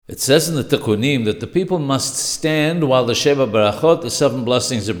It says in the Tikkunim that the people must stand while the Sheva Barachot, the 7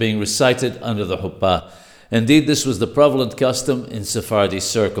 blessings, are being recited under the Huppah. Indeed, this was the prevalent custom in Sephardi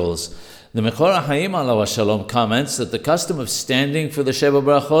circles. The Mechor HaHaim Alav Shalom comments that the custom of standing for the Sheva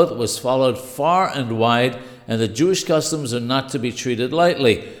Barachot was followed far and wide, and the Jewish customs are not to be treated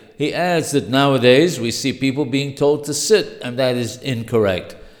lightly. He adds that nowadays we see people being told to sit, and that is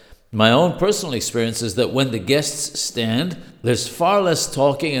incorrect. My own personal experience is that when the guests stand, there's far less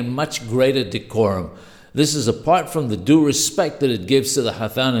talking and much greater decorum. This is apart from the due respect that it gives to the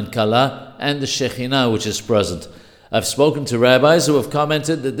Hathan and Kala and the Shekhinah which is present. I've spoken to rabbis who have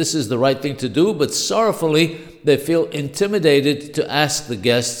commented that this is the right thing to do, but sorrowfully they feel intimidated to ask the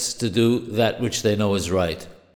guests to do that which they know is right.